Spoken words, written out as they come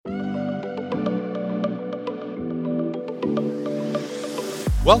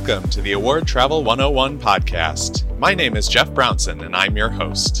Welcome to the Award Travel 101 podcast. My name is Jeff Brownson, and I'm your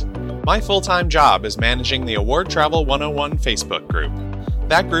host. My full-time job is managing the Award Travel 101 Facebook group.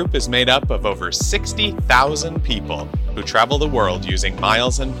 That group is made up of over 60,000 people who travel the world using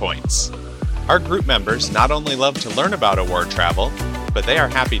miles and points. Our group members not only love to learn about award travel, but they are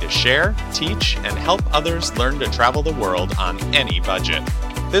happy to share, teach, and help others learn to travel the world on any budget.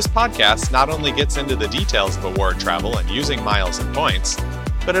 This podcast not only gets into the details of award travel and using miles and points,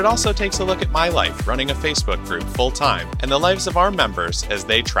 but it also takes a look at my life running a Facebook group full-time and the lives of our members as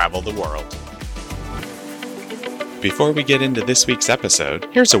they travel the world. Before we get into this week's episode,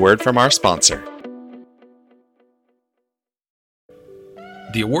 here's a word from our sponsor.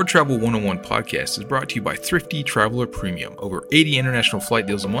 The Award Travel 101 podcast is brought to you by Thrifty Traveler Premium. Over 80 international flight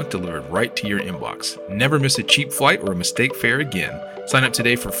deals a month delivered right to your inbox. Never miss a cheap flight or a mistake fare again. Sign up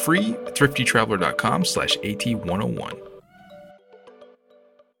today for free at thriftytraveler.com/AT101.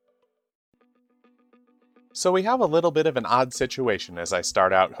 So we have a little bit of an odd situation as I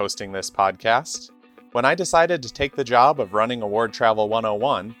start out hosting this podcast. When I decided to take the job of running Award Travel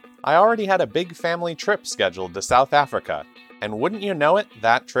 101, I already had a big family trip scheduled to South Africa. And wouldn't you know it,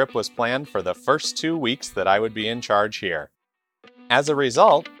 that trip was planned for the first 2 weeks that I would be in charge here. As a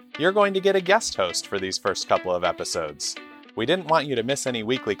result, you're going to get a guest host for these first couple of episodes. We didn't want you to miss any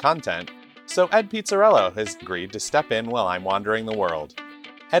weekly content, so Ed Pizzarello has agreed to step in while I'm wandering the world.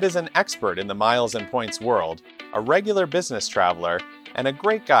 Ed is an expert in the miles and points world, a regular business traveler, and a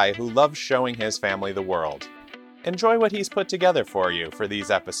great guy who loves showing his family the world. Enjoy what he's put together for you for these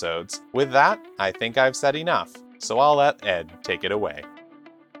episodes. With that, I think I've said enough, so I'll let Ed take it away.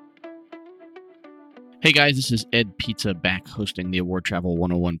 Hey guys, this is Ed Pizza back hosting the Award Travel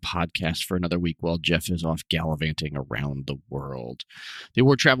 101 podcast for another week while Jeff is off gallivanting around the world. The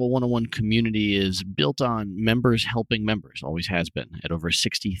Award Travel 101 community is built on members helping members, always has been. At over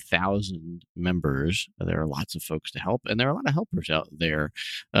 60,000 members, there are lots of folks to help, and there are a lot of helpers out there.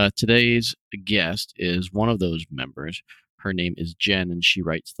 Today's guest is one of those members. Her name is Jen, and she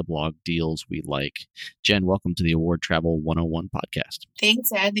writes the blog Deals We Like. Jen, welcome to the Award Travel 101 podcast.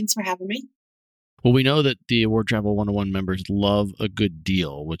 Thanks, Ed. Thanks for having me. Well, we know that the Award Travel 101 members love a good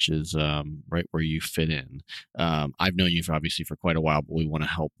deal, which is right where you fit in. I've known you obviously for quite a while, but we want to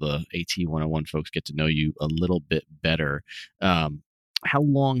help the AT101 folks get to know you a little bit better. How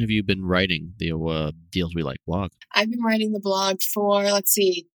long have you been writing the Deals We Like blog? I've been writing the blog for,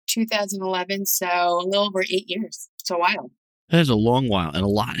 2011, so a little over 8 years. It's a while. That is a long while, and a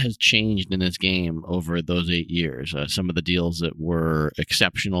lot has changed in this game over those 8 years. Some of the deals that were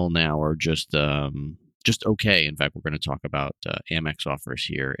exceptional now are just okay. In fact, we're going to talk about Amex offers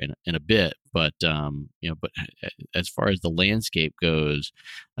here in a bit. But but as far as the landscape goes,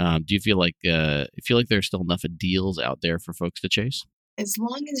 do you feel like there's still enough of deals out there for folks to chase? As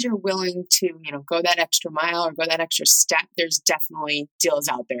long as you're willing to, go that extra mile or go that extra step, there's definitely deals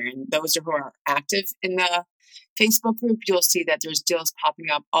out there. And those who are active in the Facebook group, you'll see that there's deals popping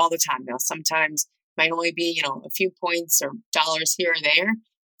up all the time. Now, sometimes it might only be, a few points or dollars here or there.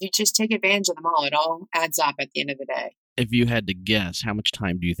 You just take advantage of them all. It all adds up at the end of the day. If you had to guess, how much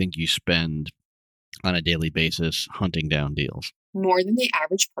time do you think you spend on a daily basis hunting down deals? More than the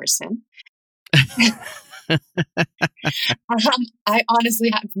average person. I honestly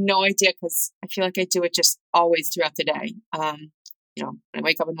have no idea because I feel like I do it just always throughout the day. When I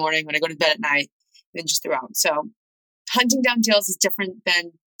wake up in the morning, when I go to bed at night, and then just throughout. So hunting down deals is different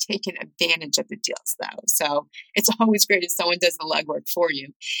than taking advantage of the deals, though. So it's always great if someone does the legwork for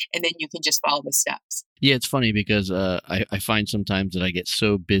you, and then you can just follow the steps. Yeah, it's funny because I find sometimes that I get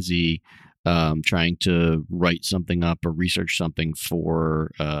so busy trying to write something up or research something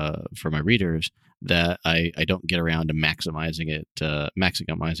for my readers that I don't get around to maximizing it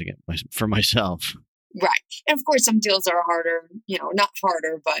for myself. Right. And of course, some deals are harder, not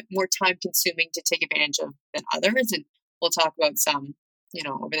harder, but more time consuming to take advantage of than others. And we'll talk about some,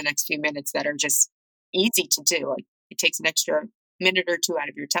 over the next few minutes that are just easy to do. Like it takes an extra minute or two out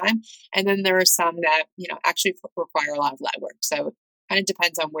of your time. And then there are some that, actually require a lot of legwork. So it kind of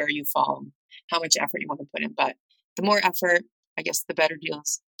depends on where you fall, and how much effort you want to put in. But the more effort, I guess, the better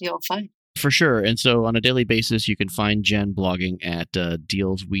deals you'll find. For sure. And so on a daily basis, you can find Jen blogging at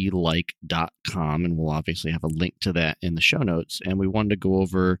dealswelike.com, and we'll obviously have a link to that in the show notes. And we wanted to go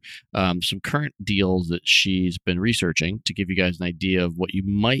over some current deals that she's been researching to give you guys an idea of what you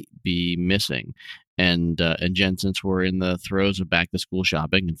might be missing. And Jen, since we're in the throes of back to school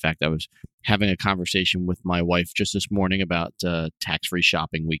shopping, in fact, I was having a conversation with my wife just this morning about tax-free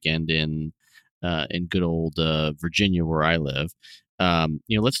shopping weekend in good old Virginia, where I live.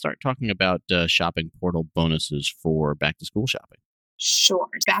 Let's start talking about shopping portal bonuses for back to school shopping. Sure.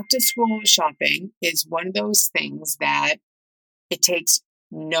 Back to school shopping is one of those things that it takes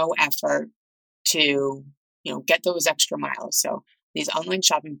no effort to, get those extra miles. So these online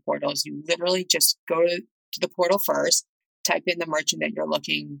shopping portals, you literally just go to the portal first, type in the merchant that you're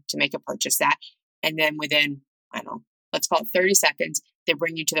looking to make a purchase at, and then within, I don't know, let's call it 30 seconds, they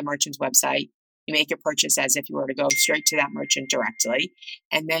bring you to the merchant's website. You make your purchase as if you were to go straight to that merchant directly,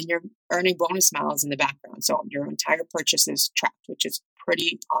 and then you're earning bonus miles in the background. So your entire purchase is tracked, which is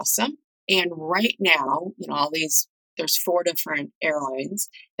pretty awesome. And right now, there's 4 different airlines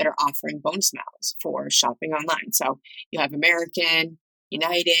that are offering bonus miles for shopping online. So you have American,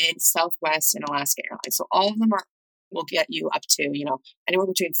 United, Southwest, and Alaska Airlines. So all of them will get you up to, anywhere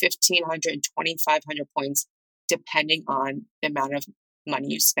between 1,500 and 2,500 points, depending on the amount of money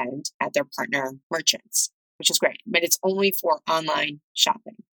you spend at their partner merchants, which is great. But it's only for online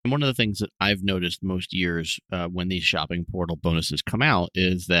shopping. And one of the things that I've noticed most years when these shopping portal bonuses come out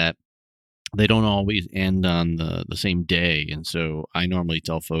is that they don't always end on the same day. And so I normally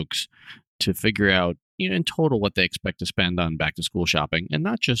tell folks to figure out, in total what they expect to spend on back to school shopping, and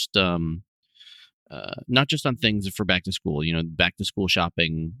not just on things for back to school. Back to school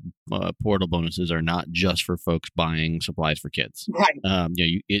shopping portal bonuses are not just for folks buying supplies for kids. Right.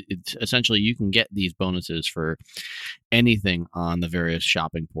 It's essentially you can get these bonuses for anything on the various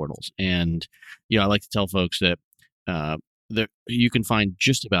shopping portals. And, I like to tell folks that you can find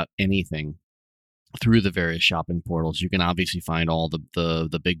just about anything through the various shopping portals. You can obviously find all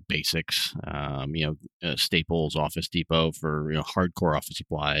the big basics, Staples, Office Depot for hardcore office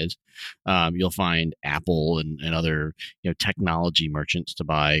supplies. You'll find Apple and other technology merchants to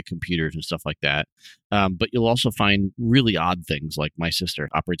buy computers and stuff like that. But you'll also find really odd things, like my sister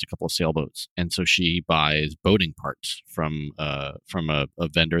operates a couple of sailboats, and so she buys boating parts from a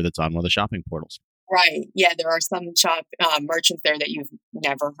vendor that's on one of the shopping portals. Right. Yeah, there are some merchants there that you've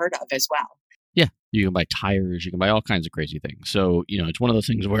never heard of as well. Yeah, you can buy tires, you can buy all kinds of crazy things. So, it's one of those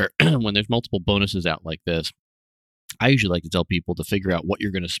things where when there's multiple bonuses out like this, I usually like to tell people to figure out what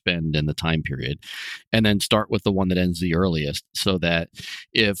you're going to spend in the time period and then start with the one that ends the earliest, so that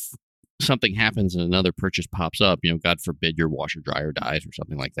if something happens and another purchase pops up, God forbid your washer dryer dies or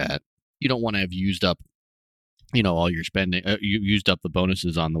something like that, you don't want to have used up all your spending, you used up the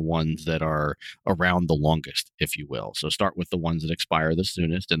bonuses on the ones that are around the longest, if you will. So start with the ones that expire the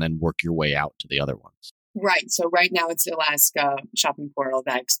soonest and then work your way out to the other ones. Right. So right now it's the Alaska shopping portal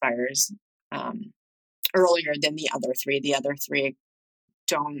that expires earlier than the other 3. The other 3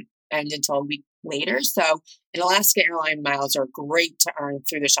 don't end until a week later. So Alaska Airline miles are great to earn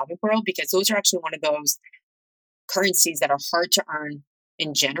through the shopping portal, because those are actually one of those currencies that are hard to earn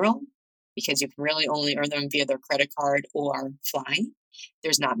in general, because you can really only earn them via their credit card or flying.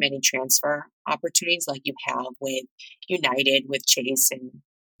 There's not many transfer opportunities like you have with United, with Chase, and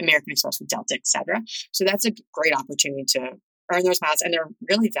American Express with Delta, etc. So that's a great opportunity to earn those miles, and they're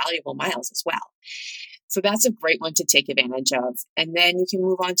really valuable miles as well. So that's a great one to take advantage of. And then you can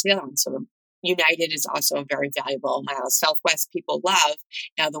move on to the other one. So United is also a very valuable miles. Southwest people love.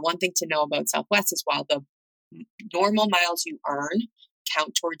 Now, the one thing to know about Southwest is, while the normal miles you earn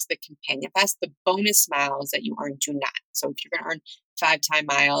count towards the companion pass, the bonus miles that you earn do not. So if you're going to earn 5-time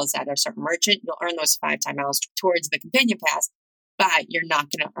miles at a certain merchant, you'll earn those 5-time miles towards the companion pass, but you're not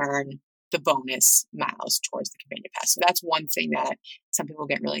going to earn the bonus miles towards the companion pass. So that's one thing that some people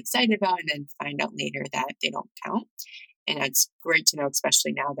get really excited about and then find out later that they don't count. And it's great to know,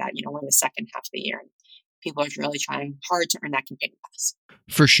 especially now that, we're in the second half of the year and people are really trying hard to earn that companion pass.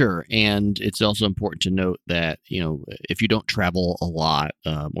 For sure. And it's also important to note that, if you don't travel a lot,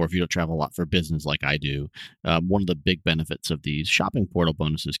 or if you don't travel a lot for business like I do, one of the big benefits of these shopping portal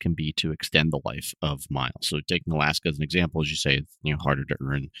bonuses can be to extend the life of miles. So taking Alaska as an example, as you say, it's harder to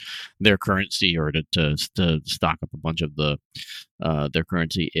earn their currency or to stock up a bunch of their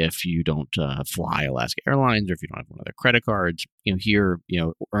currency if you don't fly Alaska Airlines, or if you don't have one of their credit cards. Here,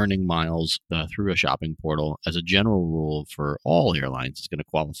 earning miles through a shopping portal, as a general rule for all airlines, is going to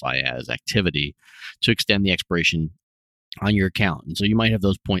qualify as activity to extend the expiration on your account. And so you might have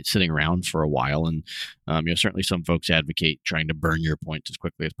those points sitting around for a while. And, certainly some folks advocate trying to burn your points as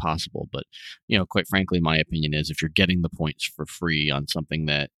quickly as possible. But, quite frankly, my opinion is, if you're getting the points for free on something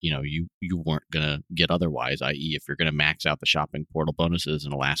that, you weren't going to get otherwise, i.e. if you're going to max out the shopping portal bonuses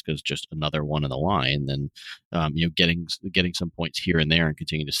and Alaska is just another one in the line, then, getting some points here and there and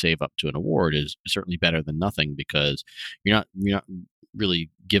continuing to save up to an award is certainly better than nothing, because you're not really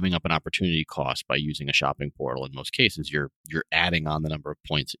giving up an opportunity cost by using a shopping portal. In most cases, you're adding on the number of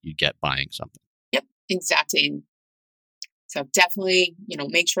points that you get buying something. Yep, exactly. So definitely,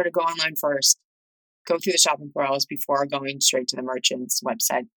 make sure to go online first. go through the shopping portals before going straight to the merchant's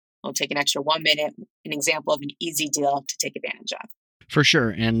website. It'll take an extra 1 minute, an example of an easy deal to take advantage of. For sure.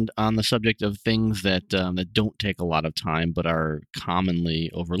 And on the subject of things that don't take a lot of time but are commonly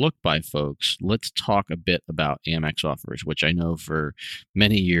overlooked by folks, let's talk a bit about Amex offers, which I know for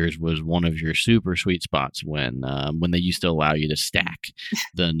many years was one of your super sweet spots when they used to allow you to stack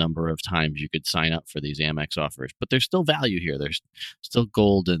the number of times you could sign up for these Amex offers. But there's still value here. There's still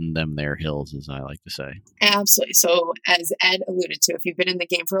gold in them there hills, as I like to say. Absolutely. So as Ed alluded to, if you've been in the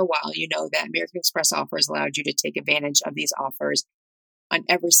game for a while, you know that American Express offers allowed you to take advantage of these offers on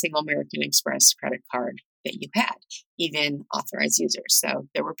every single American Express credit card that you had, even authorized users. So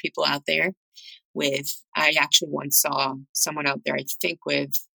there were people out there I actually once saw someone out there, I think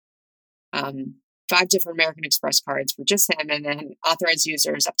with 5 different American Express cards for just him, and then authorized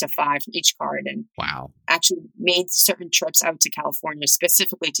users up to 5 for each card. And wow, actually made certain trips out to California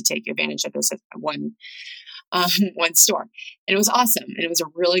specifically to take advantage of this at one store. And it was awesome. And it was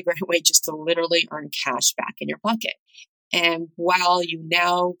a really great way just to literally earn cash back in your pocket. And while you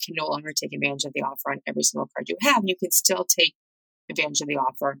now can no longer take advantage of the offer on every single card you have, you can still take advantage of the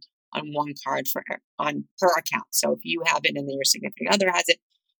offer on one card per account. So if you have it and then your significant other has it,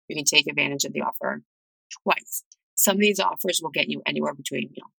 you can take advantage of the offer twice. Some of these offers will get you anywhere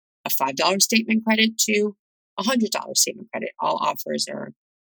between a $5 statement credit to a $100 statement credit. All offers are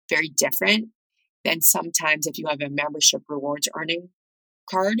very different. Then sometimes if you have a membership rewards earning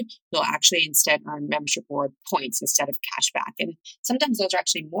card, you'll actually instead earn membership reward points instead of cash back. And sometimes those are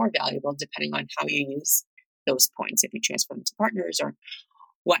actually more valuable depending on how you use those points, if you transfer them to partners or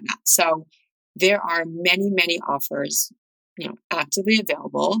whatnot. So there are many, many offers, actively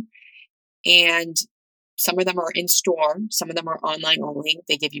available. And some of them are in store, some of them are online only.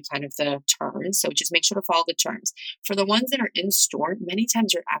 They give you kind of the terms. So just make sure to follow the terms. For the ones that are in store, many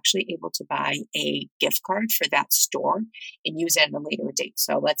times you're actually able to buy a gift card for that store and use it at a later date.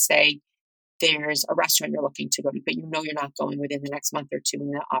 So let's say there's a restaurant you're looking to go to, but you're not going within the next month or two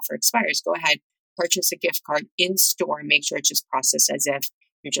when the offer expires. Go ahead, purchase a gift card in store and make sure it's just processed as if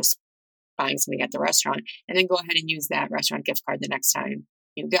you're just buying something at the restaurant. And then go ahead and use that restaurant gift card the next time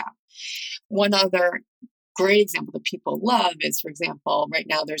you go. One other great example that people love is, for example, right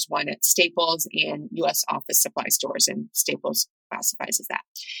now there's one at Staples and U.S. office supply stores, and Staples classifies as that.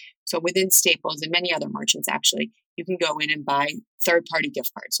 So within Staples and many other merchants, actually, you can go in and buy third-party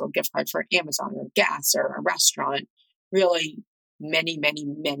gift cards. So a gift card for Amazon or gas or a restaurant, really many, many,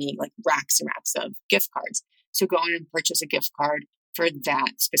 many, like racks and racks of gift cards. So go in and purchase a gift card for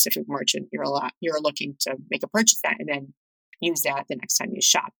that specific merchant you're looking to make a purchase at, and then use that the next time you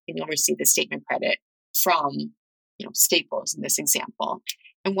shop, and you'll receive the statement credit from Staples in this example.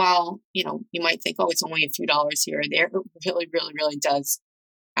 And while you might think, oh, it's only a few dollars here or there, it really, really, really does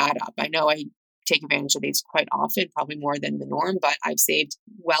add up. I know I take advantage of these quite often, probably more than the norm, but I've saved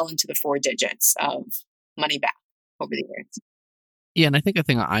well into the 4 digits of money back over the years. Yeah, and I think the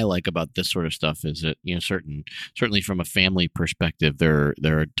thing I like about this sort of stuff is that certainly from a family perspective, there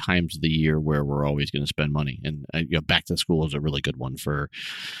are times of the year where we're always going to spend money, and back to school is a really good one for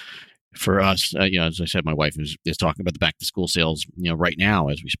us. As I said, my wife is talking about the back to school sales right now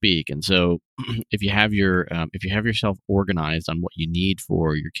as we speak, and so if you have yourself organized on what you need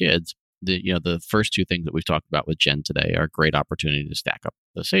for your kids, the first 2 things that we've talked about with Jen today are a great opportunity to stack up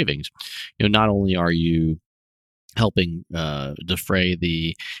the savings. Not only are you helping defray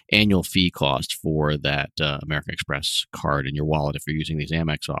the annual fee cost for that American Express card in your wallet if you're using these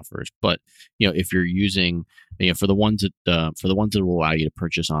Amex offers, but if you're using for the ones that will allow you to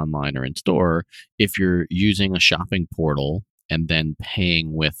purchase online or in store, if you're using a shopping portal and then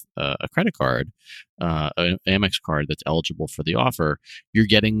paying with a credit card, an Amex card that's eligible for the offer, you're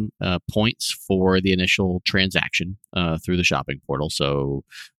getting points for the initial transaction through the shopping portal. So,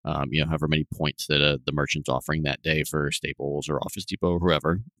 however many points that the merchant's offering that day for Staples or Office Depot or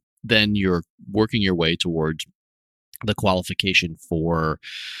whoever, then you're working your way towards the qualification for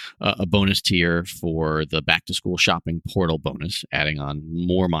a bonus tier for the back to school shopping portal bonus, adding on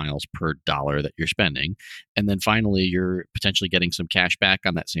more miles per dollar that you're spending. And then finally, you're potentially getting some cash back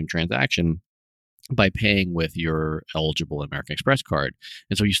on that same transaction by paying with your eligible American Express card.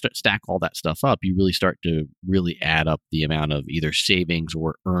 And so you stack all that stuff up, you really start to really add up the amount of either savings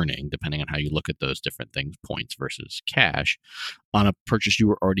or earning, depending on how you look at those different things, points versus cash, on a purchase you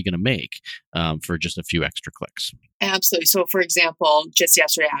were already going to make for just a few extra clicks. Absolutely. So for example, just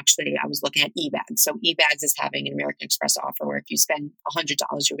yesterday, actually, I was looking at eBags. So eBags is having an American Express offer where if you spend $100,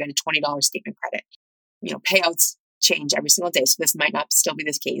 you'll get a $20 statement credit. Payouts change every single day. So this might not still be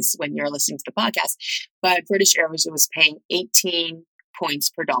the case when you're listening to the podcast, but British Airways was paying 18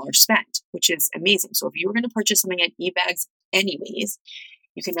 points per dollar spent, which is amazing. So if you were going to purchase something at eBags anyways,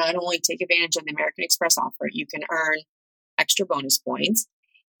 you can not only take advantage of the American Express offer, you can earn extra bonus points.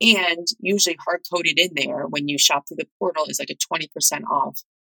 And usually hard-coded in there when you shop through the portal is like a 20% off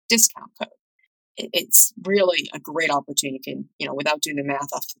discount code. It's really a great opportunity. You can, without doing the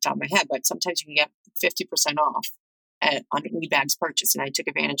math off the top of my head, but sometimes you can get 50% off on an eBags purchase. And I took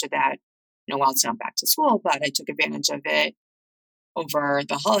advantage of that, while it's not back to school, but I took advantage of it over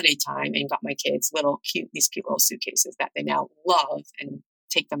the holiday time and got my kids these cute little suitcases that they now love and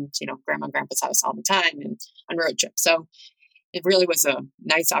take them to, grandma and grandpa's house all the time and on road trips. So it really was a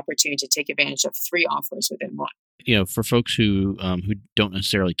nice opportunity to take advantage of 3 offers within one. For folks who don't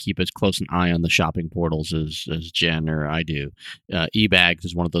necessarily keep as close an eye on the shopping portals as Jen or I do, eBags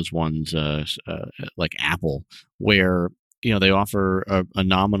is one of those ones like Apple, where they offer a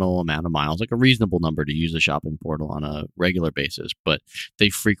nominal amount of miles, like a reasonable number to use the shopping portal on a regular basis, but they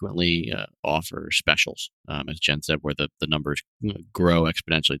frequently offer specials, as Jen said, where the numbers grow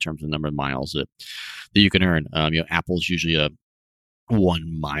exponentially in terms of the number of miles that you can earn. Apple's usually a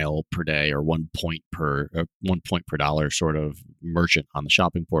 1 mile per day or 1 point per dollar sort of merchant on the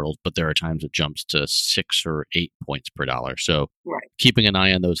shopping portals, but there are times it jumps to 6 or 8 points per dollar. So keeping an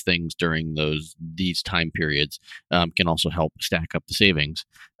eye on those things during these time periods can also help stack up the savings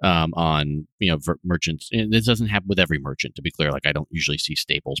on merchants. And this doesn't happen with every merchant, to be clear. Like I don't usually see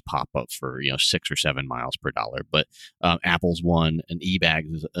Staples pop up for 6 or 7 miles per dollar, but Apple's one and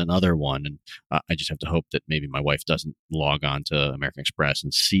eBags is another one. And I just have to hope that maybe my wife doesn't log on to American Express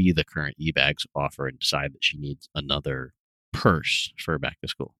and see the current eBags offer and decide that she needs another purse for back to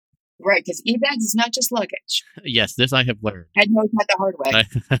school. Right, because eBags is not just luggage. Yes, this I have learned. I know that the hard way.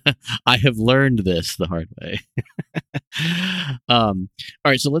 I have learned this the hard way. All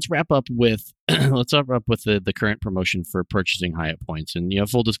right, so let's wrap up with the current promotion for purchasing Hyatt points. And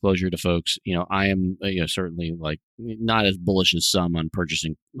full disclosure to folks, I am certainly like not as bullish as some on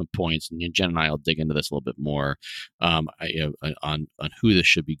purchasing points. And Jen and I will dig into this a little bit more on who this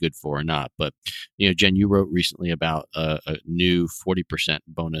should be good for or not. But Jen, you wrote recently about a new 40%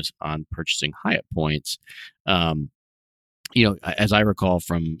 bonus on purchasing Hyatt points. As I recall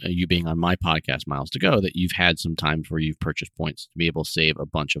from you being on my podcast, Miles to Go, that you've had some times where you've purchased points to be able to save a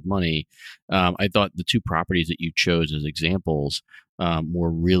bunch of money. I thought the 2 properties that you chose as examples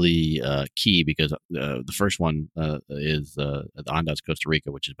were really key because the first one is the Andaz Costa Rica,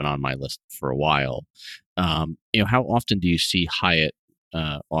 which has been on my list for a while. How often do you see Hyatt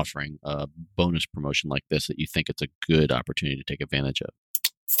offering a bonus promotion like this that you think it's a good opportunity to take advantage of?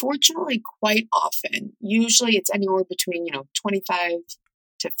 Fortunately, quite often. Usually it's anywhere between, 25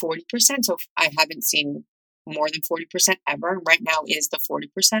 to 40%. So I haven't seen more than 40% ever. Right now is the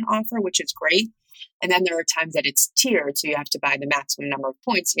 40% offer, which is great. And then there are times that it's tiered. So you have to buy the maximum number of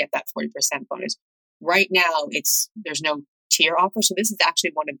points to get that 40% bonus. Right now, there's no tier offer. So this is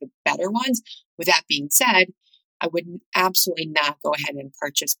actually one of the better ones. With that being said, I would absolutely not go ahead and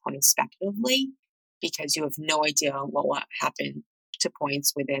purchase points speculatively because you have no idea what will happen to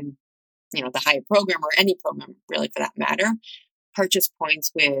points within, the Hyatt program or any program really for that matter. Purchase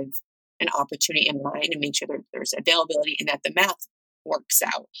points with an opportunity in mind and make sure there's availability and that the math works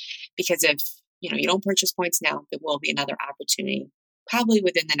out. Because if, you don't purchase points now, there will be another opportunity probably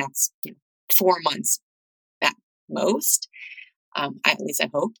within the next 4 months at most. At least I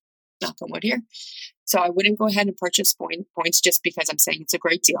hope, knock on wood here. So I wouldn't go ahead and purchase points just because I'm saying it's a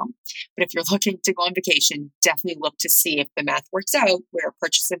great deal. But if you're looking to go on vacation, definitely look to see if the math works out where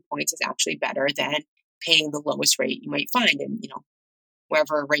purchasing points is actually better than paying the lowest rate you might find in,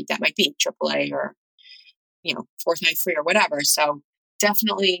 wherever rate that might be, AAA or, fourth night free or whatever. So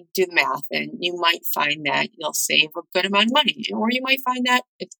definitely do the math and you might find that you'll save a good amount of money or you might find that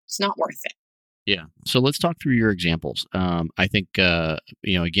it's not worth it. Yeah. So let's talk through your examples. I think,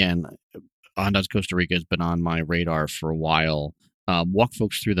 again, Andaz Costa Rica has been on my radar for a while. Walk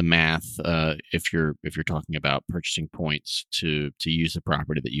folks through the math if you're talking about purchasing points to use the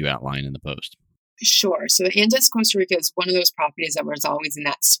property that you outline in the post. Sure. So Andaz Costa Rica is one of those properties that was always in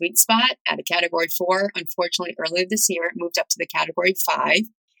that sweet spot at a Category 4. Unfortunately, earlier this year, it moved up to the Category 5,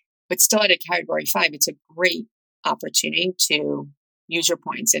 but still at a Category 5, it's a great opportunity to use your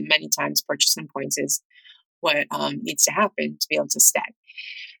points. And many times purchasing points is what needs to happen to be able to stay.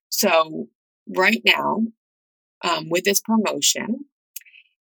 So right now, with this promotion,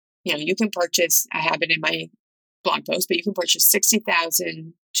 you can purchase, I have it in my blog post, but you can purchase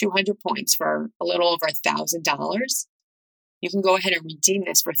 60,200 points for a little over $1,000. You can go ahead and redeem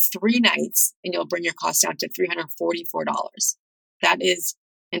this for 3 nights and you'll bring your cost down to $344. That is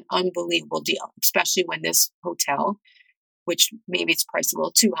an unbelievable deal, especially when this hotel which maybe it's priced a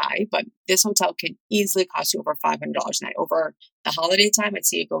little too high, but this hotel can easily cost you over $500 a night. Over the holiday time, I'd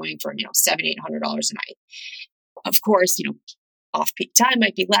see it going for, $700, $800 a night. Of course, off peak time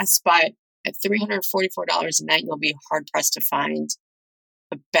might be less, but at $344 a night, you'll be hard pressed to find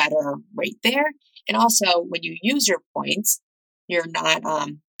a better rate there. And also, when you use your points, you're not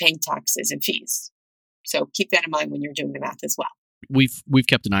paying taxes and fees. So keep that in mind when you're doing the math as well. We've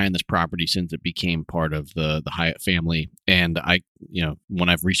kept an eye on this property since it became part of the Hyatt family, and I, when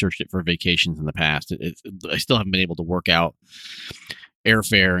I've researched it for vacations in the past, I still haven't been able to work out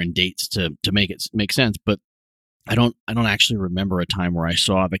airfare and dates to make it make sense. But I don't actually remember a time where I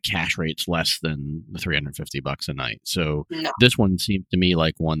saw the cash rates less than the $350 a night. So No. This one seemed to me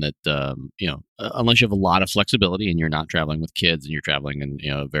like one that unless you have a lot of flexibility and you're not traveling with kids and you're traveling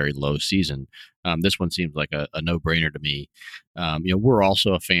in a very low season, this one seems like a no-brainer to me. We're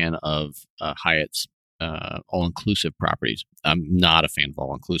also a fan of Hyatt's all-inclusive properties. I'm not a fan of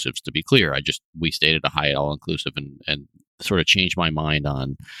all-inclusives, to be clear. We stayed at a Hyatt all-inclusive and sort of changed my mind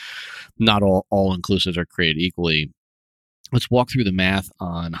on not all inclusives are created equally. Let's walk through the math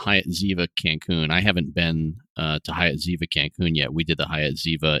on Hyatt Ziva Cancun. I haven't been to Hyatt Ziva Cancun yet. We did the Hyatt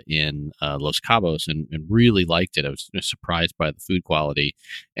Ziva in Los Cabos and really liked it. I was surprised by the food quality.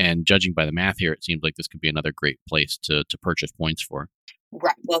 And judging by the math here, it seems like this could be another great place to purchase points for.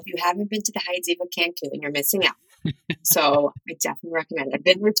 Right. Well, if you haven't been to the Hyatt Ziva Cancun, you're missing out. So I definitely recommend it. I've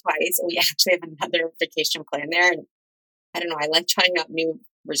been there twice. We actually have another vacation plan there. And I don't know, I like trying out new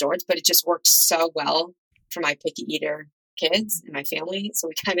resorts, but it just works so well for my picky eater kids and my family. So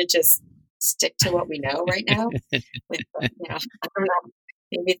we kind of just stick to what we know right now. With, I don't know,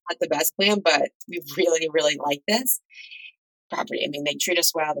 maybe it's not the best plan, but we really, really like this property. I mean, they treat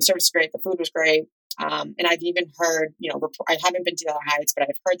us well. The service is great. The food was great. And I've even heard, I haven't been to the other Hyatts, but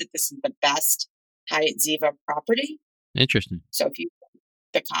I've heard that this is the best Hyatt Ziva property. Interesting. So if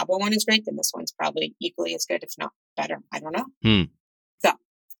the Cabo one is great, then this one's probably equally as good, if not better. I don't know. So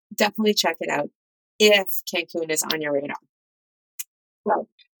definitely check it out if Cancun is on your radar. So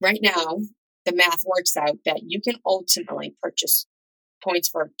right now, the math works out that you can ultimately purchase points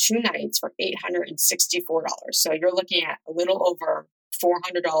for 2 nights for $864. So you're looking at a little over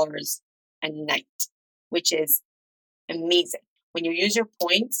 $400 a night, which is amazing. When you use your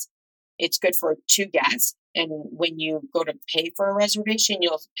points, it's good for 2 guests. And when you go to pay for a reservation,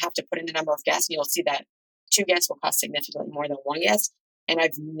 you'll have to put in the number of guests, and you'll see that 2 guests will cost significantly more than 1 guest. And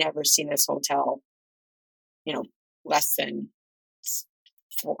I've never seen this hotel, less than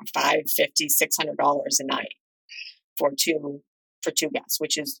 $550, $600 a night for two guests,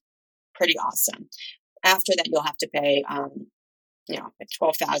 which is pretty awesome. After that, you'll have to pay,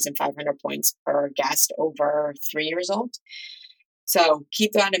 12,500 points per guest over 3 years old. So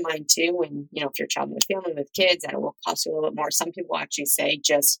keep that in mind too. When, if you're traveling with family, with kids, and it will cost you a little bit more. Some people actually say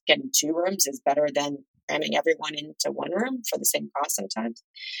just getting 2 rooms is better than cramming everyone into 1 room for the same cost sometimes.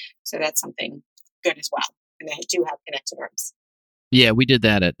 So that's something good as well. And they do have connected rooms. Yeah, we did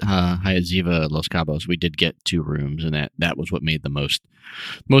that at Hyatt Ziva Los Cabos. We did get 2 rooms, and that was what made the most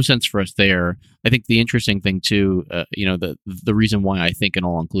sense for us there. I think the interesting thing too, the reason why I think an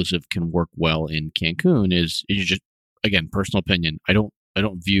all-inclusive can work well in Cancun is just, again, personal opinion. I don't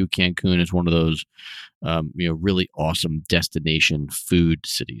view Cancun as one of those, really awesome destination food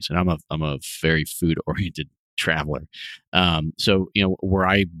cities, and I'm a very food-oriented traveler. So where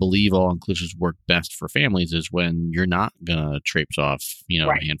I believe all inclusives work best for families is when you're not gonna traipse off,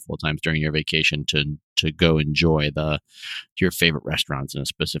 Right. a handful of times during your vacation to go enjoy your favorite restaurants in a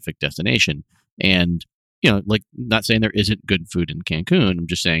specific destination. And like, not saying there isn't good food in Cancun. I'm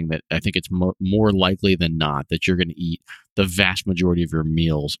just saying that I think it's more likely than not that you're going to eat the vast majority of your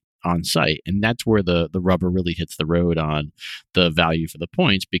meals on site, and that's where the rubber really hits the road on the value for the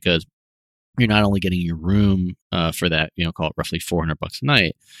points, because you're not only getting your room for that, call it roughly $400 a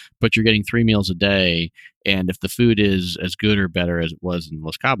night, but you're getting 3 meals a day. And if the food is as good or better as it was in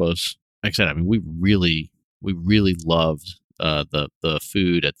Los Cabos, like I said, I mean, we really loved the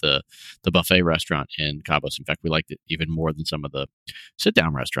food at the buffet restaurant in Cabos. In fact, we liked it even more than some of the sit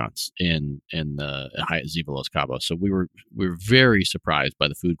down restaurants in the Hyatt Ziva Los Cabos. So we were very surprised by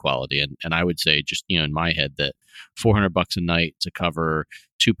the food quality, and I would say, just in my head, that $400 a night to cover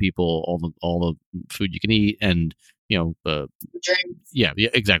 2 people, all the food you can eat, and Drinks. yeah,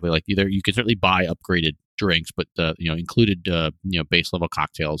 exactly. Like, either you can certainly buy upgraded drinks, but included base level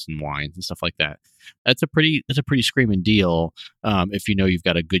cocktails and wines and stuff like that. That's a pretty screaming deal. If you've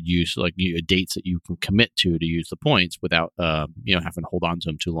got a good use, like dates that you can commit to use the points without having to hold on to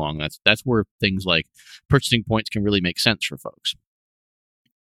them too long. That's where things like purchasing points can really make sense for folks.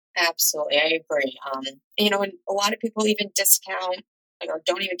 Absolutely. I agree. And a lot of people even discount or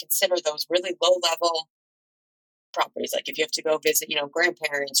don't even consider those really low level properties. Like if you have to go visit,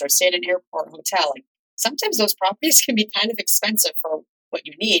 grandparents or stay at an airport hotel, like sometimes those properties can be kind of expensive for what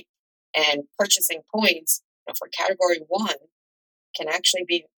you need. And purchasing points for category 1 can actually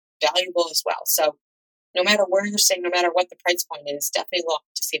be valuable as well. So no matter where you're staying, no matter what the price point is, definitely look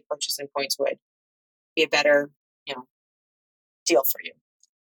to see if purchasing points would be a better, deal for you.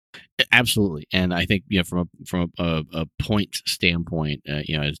 Absolutely, and I think from a point standpoint,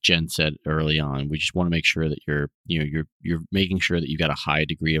 as Jen said early on, we just want to make sure that you're making sure that you've got a high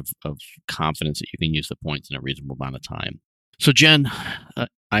degree of confidence that you can use the points in a reasonable amount of time. So, Jen,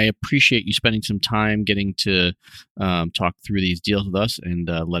 I appreciate you spending some time getting to talk through these deals with us and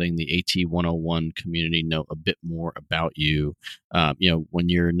letting the AT101 community know a bit more about you. When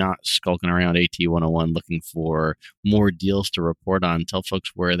you're not skulking around AT101 looking for more deals to report on, tell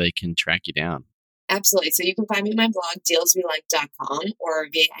folks where they can track you down. Absolutely. So you can find me on my blog, dealswelike.com, or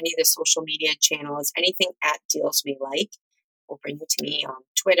via any of the social media channels. Anything at Deals We Like will bring you to me on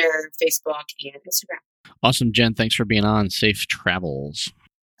Twitter, Facebook, and Instagram. Awesome, Jen. Thanks for being on. Safe travels.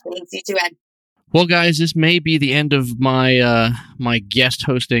 Thanks, you too, Ed. Well, guys, this may be the end of my my guest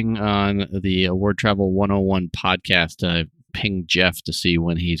hosting on the Award Travel 101 podcast. I pinged Jeff to see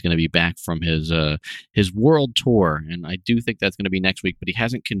when he's going to be back from his world tour, and I do think that's going to be next week, but he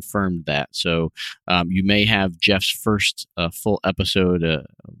hasn't confirmed that. So you may have Jeff's first full episode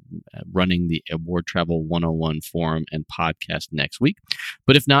running the Award Travel 101 forum and podcast next week.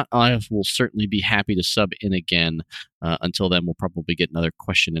 But if not, I will certainly be happy to sub in again. Until then, we'll probably get another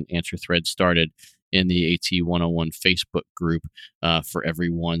question and answer thread started in the AT101 Facebook group for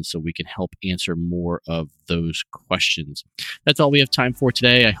everyone so we can help answer more of those questions. That's all we have time for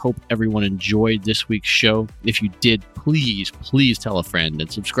today. I hope everyone enjoyed this week's show. If you did, please tell a friend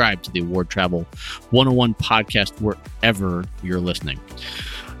and subscribe to the Award Travel 101 podcast wherever you're listening.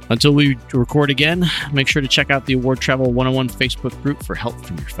 Until we record again, make sure to check out the Award Travel 101 Facebook group for help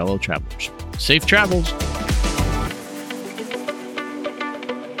from your fellow travelers. Safe travels!